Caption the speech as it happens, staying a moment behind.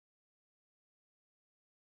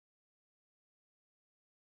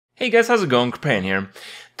Hey guys, how's it going? Kripp here.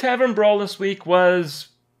 Tavern Brawl this week was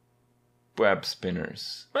web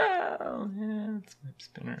spinners. Well, yeah, it's web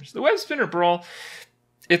spinners. The Webspinner Brawl,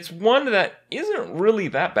 it's one that isn't really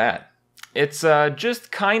that bad. It's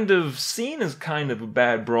just kind of seen as kind of a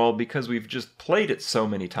bad brawl because we've just played it so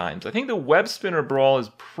many times. I think the Webspinner Brawl is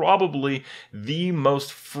probably the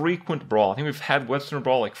most frequent brawl. I think we've had Webspinner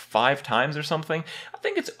Brawl like 5 times or something. I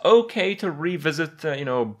think it's okay to revisit,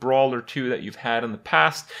 a brawl or two that you've had in the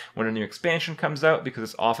past when a new expansion comes out because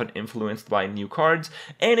it's often influenced by new cards.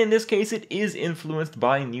 And in this case, it is influenced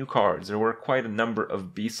by new cards. There were quite a number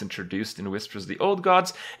of beasts introduced in Whispers of the Old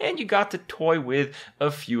Gods, and you got to toy with a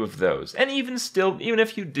few of those. And even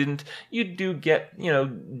if you didn't, you do get,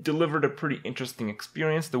 delivered a pretty interesting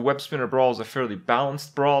experience. The Webspinner Brawl is a fairly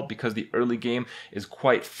balanced brawl because the early game is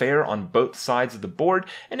quite fair on both sides of the board,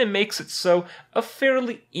 and it makes it so a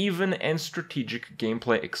fairly even and strategic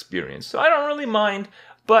gameplay experience. So I don't really mind,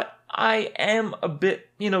 but I am a bit,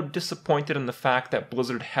 disappointed in the fact that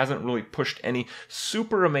Blizzard hasn't really pushed any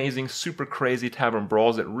super amazing, super crazy tavern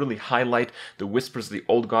brawls that really highlight the Whispers of the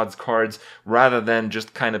Old Gods cards, rather than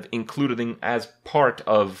just kind of including as part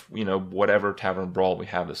of, whatever tavern brawl we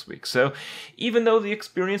have this week. So even though the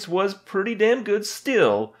experience was pretty damn good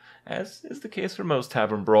still, as is the case for most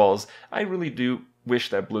tavern brawls, I really do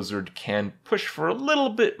wish that Blizzard can push for a little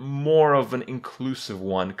bit more of an inclusive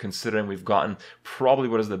one, considering we've gotten probably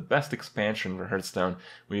what is the best expansion for Hearthstone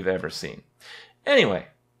we've ever seen. Anyway,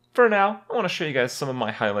 for now, I want to show you guys some of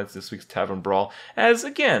my highlights this week's Tavern Brawl, as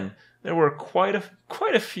again, there were quite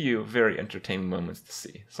a few very entertaining moments to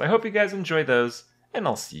see. So I hope you guys enjoy those, and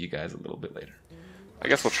I'll see you guys a little bit later. I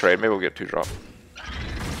guess we'll trade. Maybe we'll get 2-drop.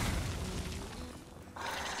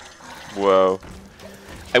 Whoa.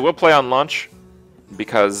 I will play on launch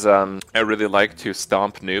because I really like to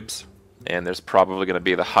stomp noobs, and there's probably going to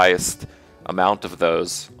be the highest amount of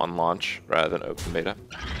those on launch rather than open beta.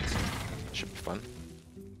 Should be fun.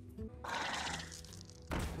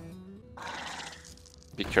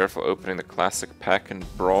 Be careful opening the classic pack and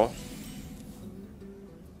brawl.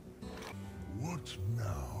 What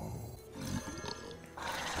now?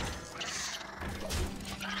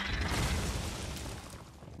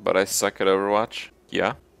 But I suck at Overwatch.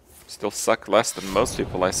 Yeah. Still suck less than most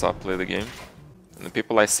people I saw play the game. And the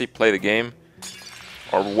people I see play the game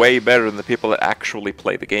are way better than the people that actually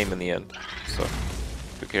play the game in the end. So,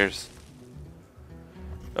 who cares?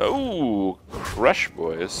 Oh, Crush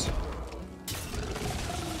Boys.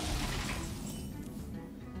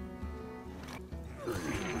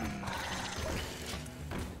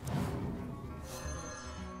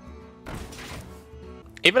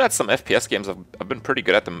 Even at some FPS games, I've been pretty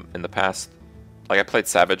good at them in the past. Like, I played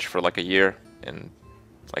Savage for like a year, and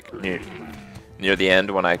like near the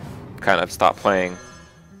end when I kind of stopped playing,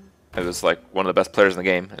 I was like one of the best players in the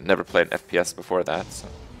game, and never played an FPS before that, so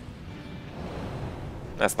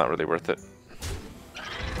that's not really worth it.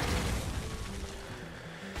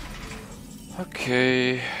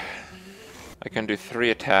 Okay, I can do 3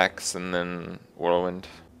 attacks and then Whirlwind.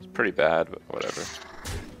 It's pretty bad, but whatever.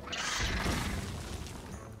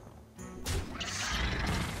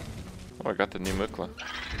 Oh, I got the new Mukla.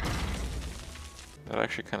 That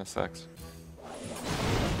actually kind of sucks.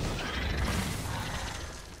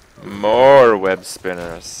 More web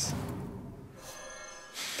spinners.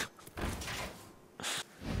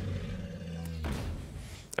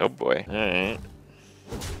 Oh boy. Alright.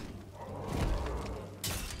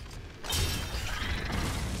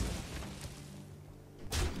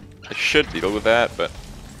 I should deal with that, but...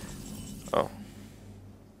 Oh.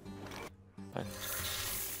 Fine.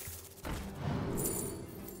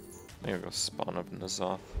 I think I'll go spawn up in the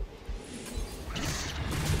Zoth.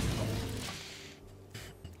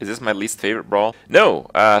 Is this my least favorite brawl? No!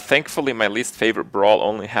 Thankfully my least favorite brawl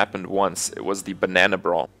only happened once. It was the Banana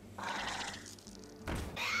Brawl.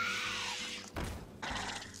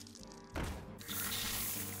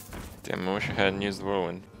 Damn, I wish I hadn't used the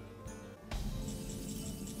Whirlwind.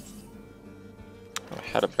 Oh, I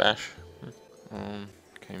had a bash.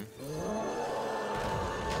 Okay.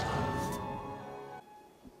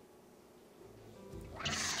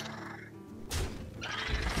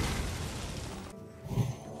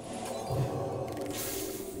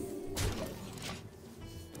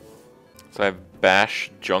 So I have Bash,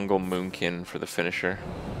 Jungle, Moonkin for the finisher.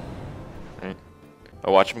 Right. I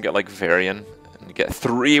watch him get like Varian, and you get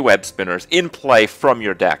 3 web spinners in play from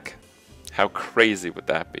your deck. How crazy would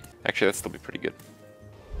that be? Actually, that'd still be pretty good.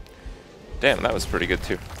 Damn, that was pretty good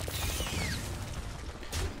too.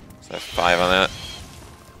 So I have 5 on that.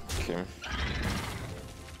 Okay.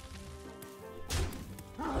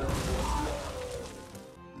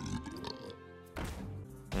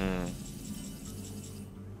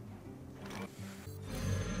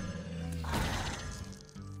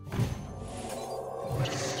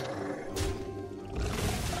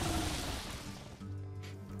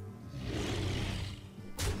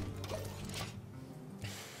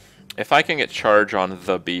 If I can get charge on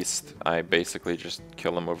the beast, I basically just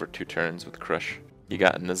kill him over 2 turns with Crush. You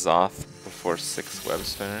got N'Zoth before 6 web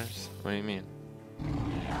spinners? What do you mean?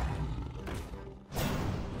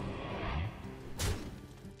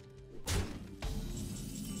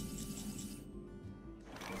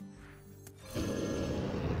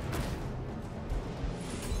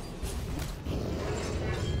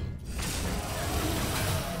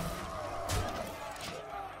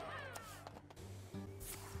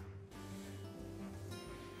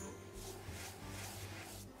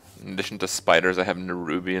 In addition to spiders, I have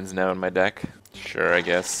Nerubians now in my deck. Sure, I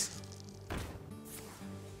guess.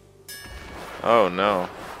 Oh no.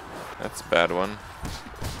 That's a bad one.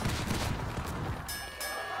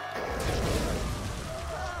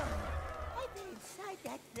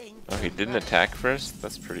 Oh, he didn't attack first?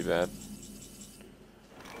 That's pretty bad.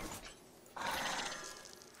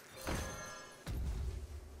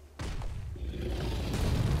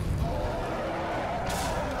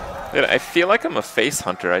 Dude, I feel like I'm a face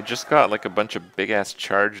hunter. I just got like a bunch of big ass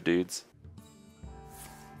charge dudes.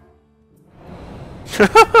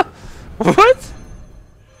 What?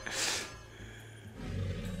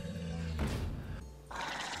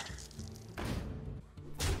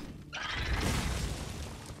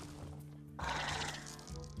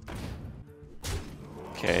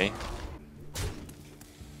 Okay.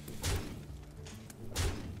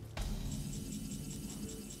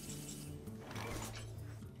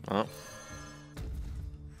 Oh.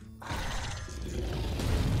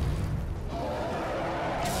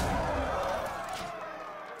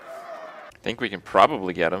 I think we can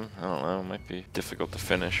probably get him. I don't know, it might be difficult to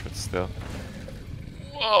finish, but still.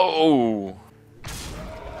 Whoa!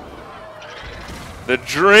 The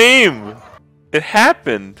dream! It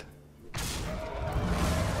happened!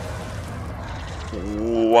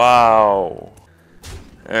 Wow!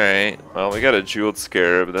 Alright, well, we got a jeweled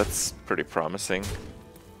scarab, that's pretty promising.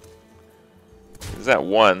 Is that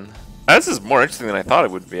 1? This is more interesting than I thought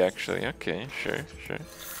it would be, actually. Okay, sure.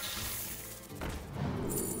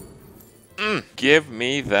 Give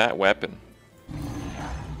me that weapon.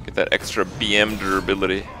 Get that extra BM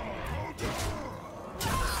durability.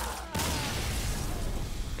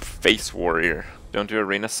 Face warrior. Don't do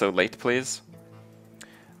arena so late, please.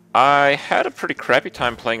 I had a pretty crappy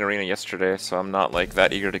time playing arena yesterday, so I'm not like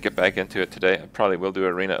that eager to get back into it today. I probably will do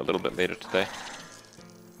arena a little bit later today.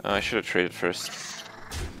 I should have traded first.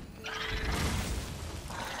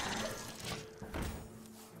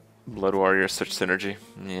 Blood Warrior, such synergy.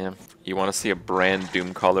 Yeah. You want to see a Brand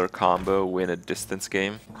Doomcaller combo win a distance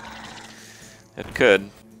game? It could.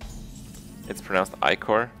 It's pronounced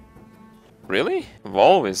Icor. Really? I've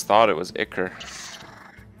always thought it was Iker.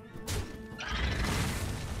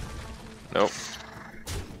 Nope.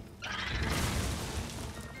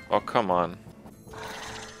 Oh, come on.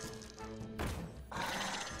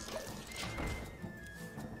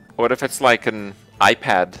 What if it's like an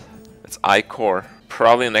iPad? It's iCore.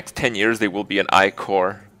 Probably in the next 10 years they will be an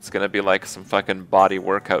iCore. It's gonna be like some fucking body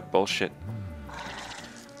workout bullshit.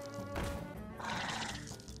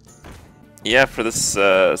 Yeah, for this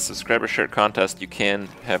subscriber shirt contest, you can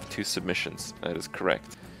have 2 submissions. That is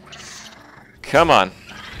correct. Come on.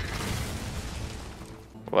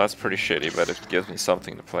 Well, that's pretty shitty, but it gives me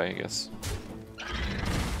something to play, I guess.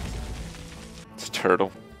 It's a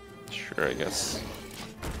turtle. Sure, I guess.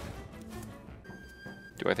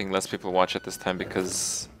 Do I think less people watch at this time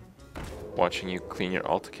because watching you clean your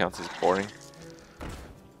alt accounts is boring?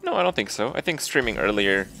 No, I don't think so. I think streaming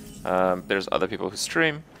earlier, there's other people who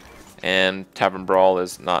stream, and Tavern Brawl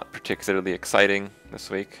is not particularly exciting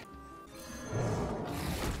this week.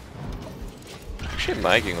 Actually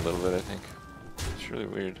lagging a little bit, I think. It's really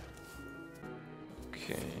weird.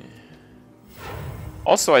 Okay.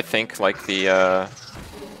 Also, I think, like, the,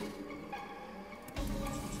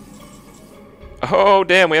 Oh,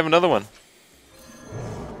 damn, we have another one.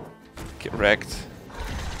 Get wrecked.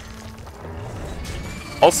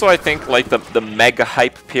 Also, I think, like, the mega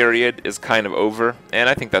hype period is kind of over, and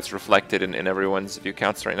I think that's reflected in everyone's view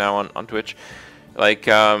counts right now on Twitch. Like,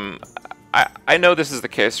 I know this is the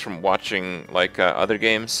case from watching, like, other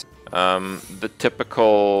games. The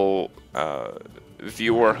typical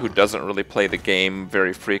viewer who doesn't really play the game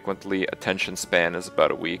very frequently, attention span is about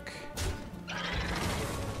a week.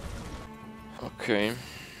 Okay.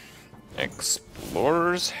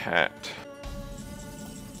 Explorer's hat.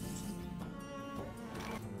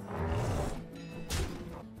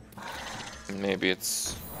 Maybe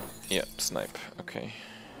it's... Yep, snipe. Okay.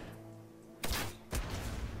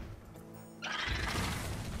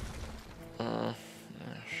 Yeah,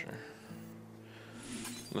 sure.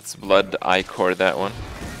 Let's blood Icor that one.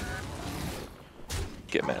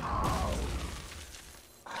 Get mad.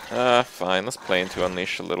 Fine. Let's play into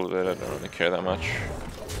Unleash a little bit. I don't really care that much.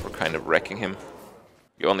 We're kind of wrecking him.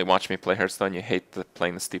 You only watch me play Hearthstone. You hate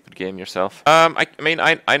playing the stupid game yourself. I mean,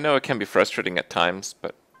 I know it can be frustrating at times,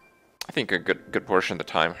 but I think a good portion of the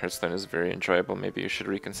time Hearthstone is very enjoyable. Maybe you should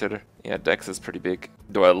reconsider. Yeah, Dex is pretty big.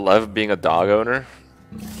 Do I love being a dog owner?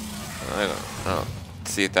 I don't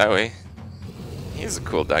see it that way. He's a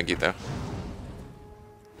cool doggy though.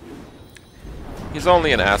 He's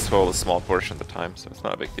only an asshole a small portion of the time, so it's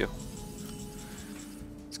not a big deal.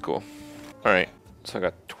 It's cool. Alright, so I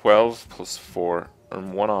got 12 plus 4,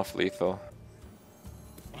 and 1 off lethal.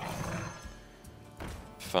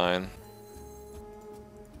 Fine.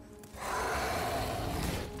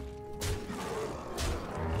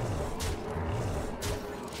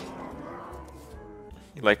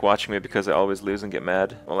 You like watching me because I always lose and get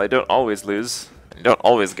mad? Well, I don't always lose. I don't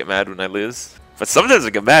always get mad when I lose. But sometimes I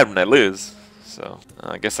get mad when I lose. So,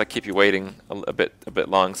 I guess I keep you waiting a bit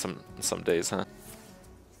long some days, huh?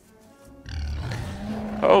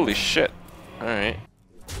 Holy shit. Alright.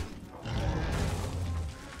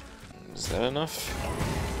 Is that enough?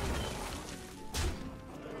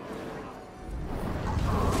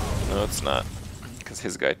 No, it's not. Because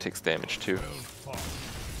his guy takes damage too.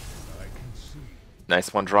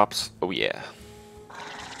 Nice one drops. Oh yeah.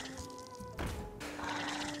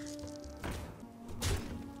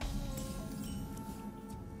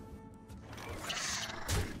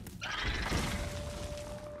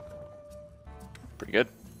 Pretty good.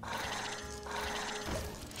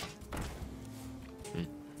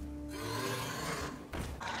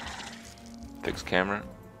 Fix camera.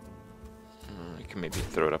 You can maybe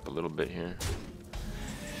throw it up a little bit here.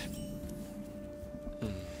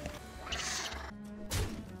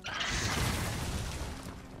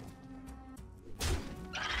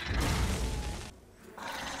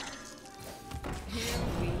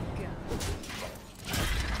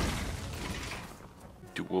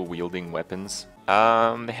 Dual wielding weapons.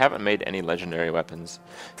 They haven't made any legendary weapons,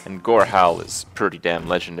 and Gore Howl is pretty damn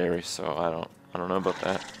legendary, so I don't know about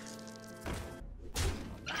that.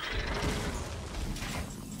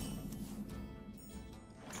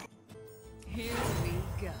 Here we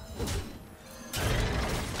go.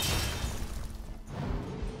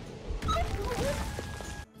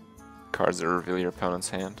 Cards that reveal your opponent's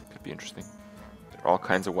hand could be interesting. There are all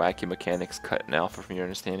kinds of wacky mechanics cut in alpha from your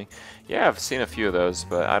understanding. Yeah, I've seen a few of those,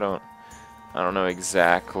 but I don't know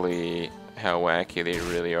exactly how wacky they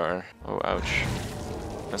really are. Oh, ouch.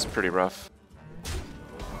 That's pretty rough.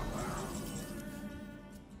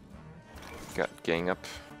 Got gang up.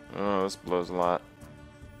 Oh, this blows a lot.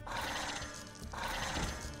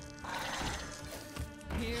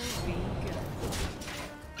 Here we go.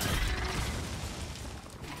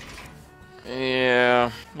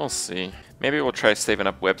 Yeah, we'll see. Maybe we'll try saving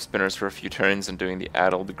up web spinners for a few turns and doing the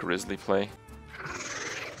addled grizzly play.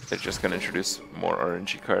 They're just gonna introduce more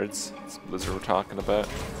RNG cards. That's what Blizzard we're talking about.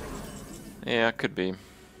 Yeah, could be.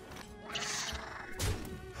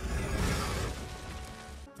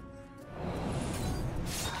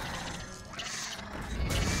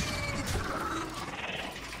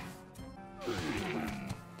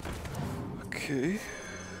 Okay.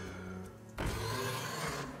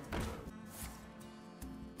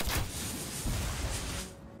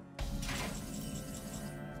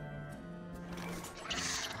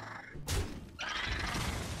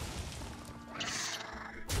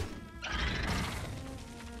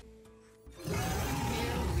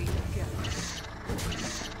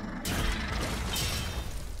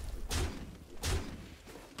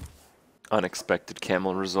 Unexpected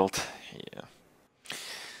camel result. Yeah.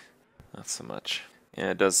 Not so much.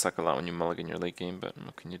 Yeah, it does suck a lot when you mulligan your late game, but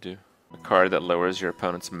what can you do? A card that lowers your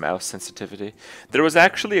opponent's mouse sensitivity. There was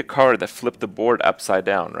actually a card that flipped the board upside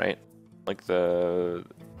down, right? Like the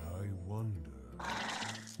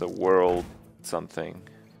world something.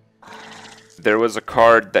 There was a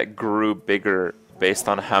card that grew bigger based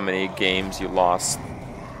on how many games you lost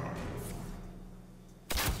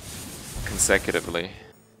consecutively.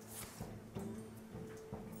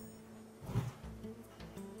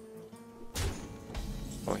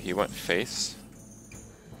 Oh, he went face,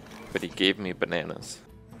 but he gave me bananas.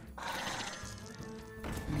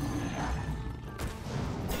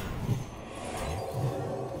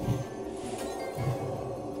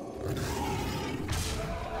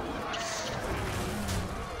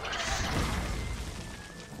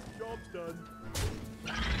 Job's done.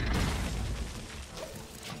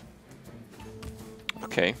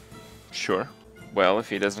 Okay, sure. Well, if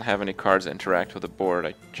he doesn't have any cards that interact with the board,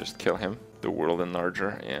 I just kill him. The world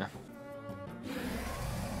enlarger, yeah.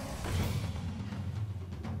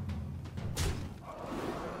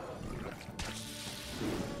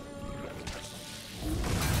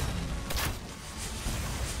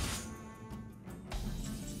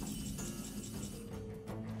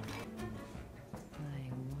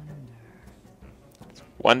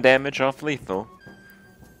 1 damage off lethal.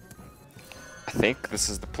 I think this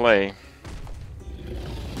is the play.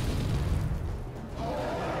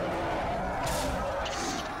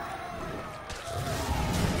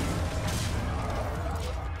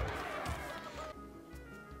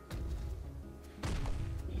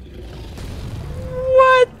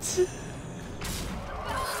 What?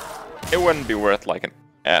 It wouldn't be worth like an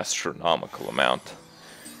astronomical amount.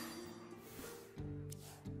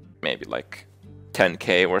 Maybe like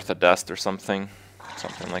 10k worth of dust or something.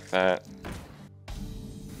 Something like that.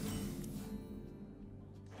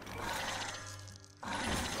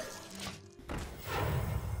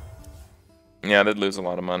 Yeah, they'd lose a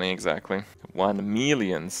lot of money, exactly. 1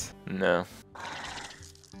 millions. No.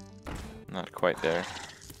 Not quite there.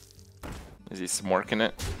 Is he smorking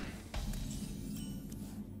it?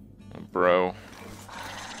 Oh, bro.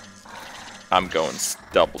 I'm going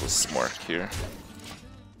double the smork here.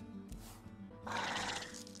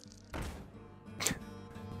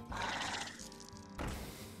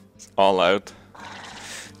 It's all out.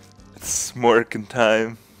 It's smorking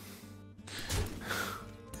time.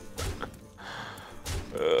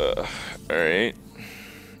 Alright.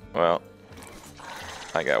 Well,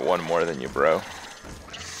 I got 1 more than you, bro.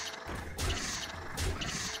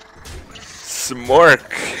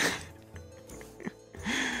 Smork!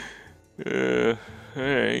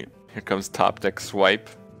 Alright. Here comes top deck swipe.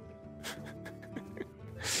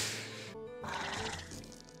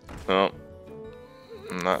 Oh.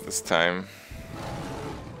 Not this time.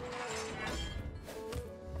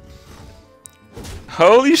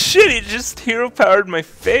 Holy shit, he just hero powered my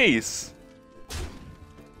face!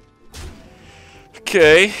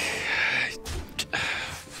 Okay.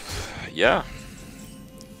 Yeah.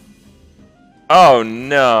 Oh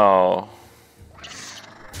no.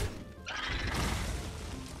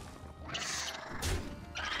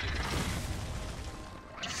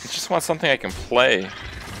 I just want something I can play.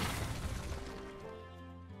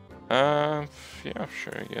 Yeah,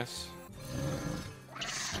 sure, I guess.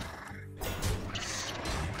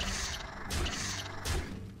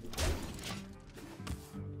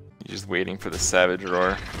 Just waiting for the Savage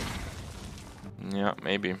Roar. Yeah,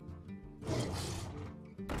 maybe.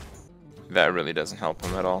 That really doesn't help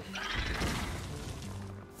him at all.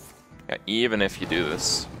 Yeah, even if you do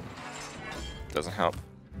this, it doesn't help.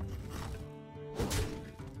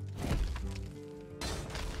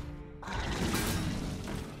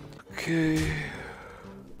 Okay.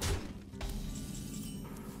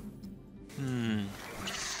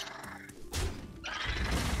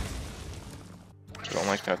 Don't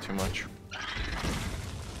like that too much.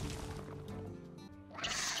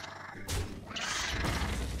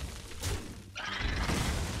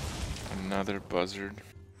 Another buzzard.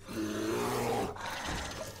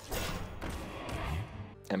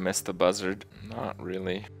 I missed the buzzard. Not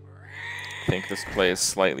really. I think this play is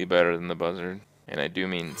slightly better than the buzzard. And I do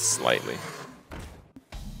mean slightly.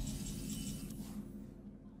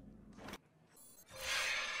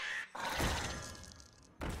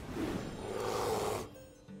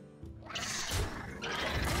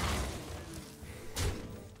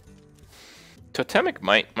 Totemic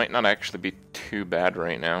might not actually be too bad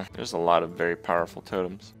right now. There's a lot of very powerful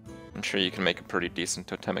totems. I'm sure you can make a pretty decent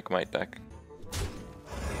Totemic Might deck.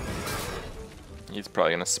 He's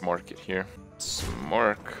probably gonna smork it here.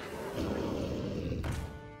 Smork.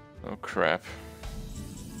 Oh crap.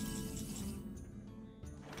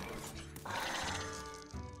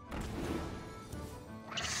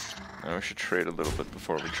 Now we should trade a little bit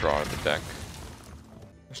before we draw the deck.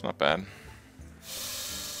 It's not bad.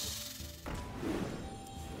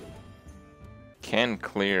 Can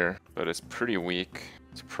clear, but it's pretty weak.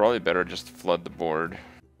 It's probably better just to flood the board.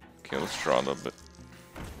 Okay, let's draw a little bit.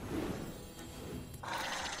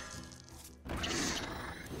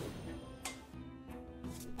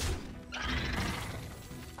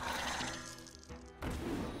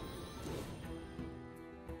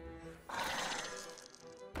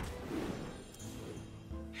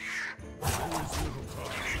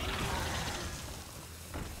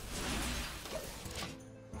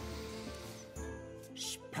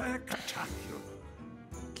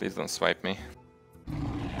 Please don't swipe me.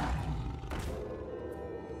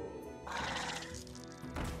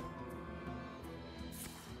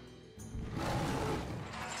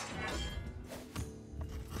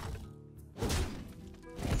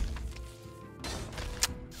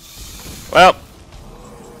 Well,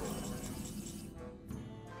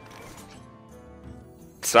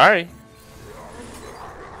 sorry.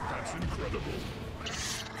 That's incredible.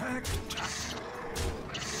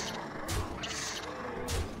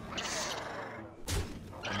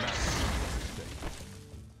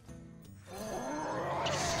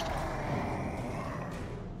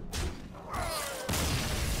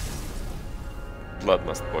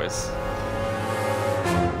 bloodlust, boys.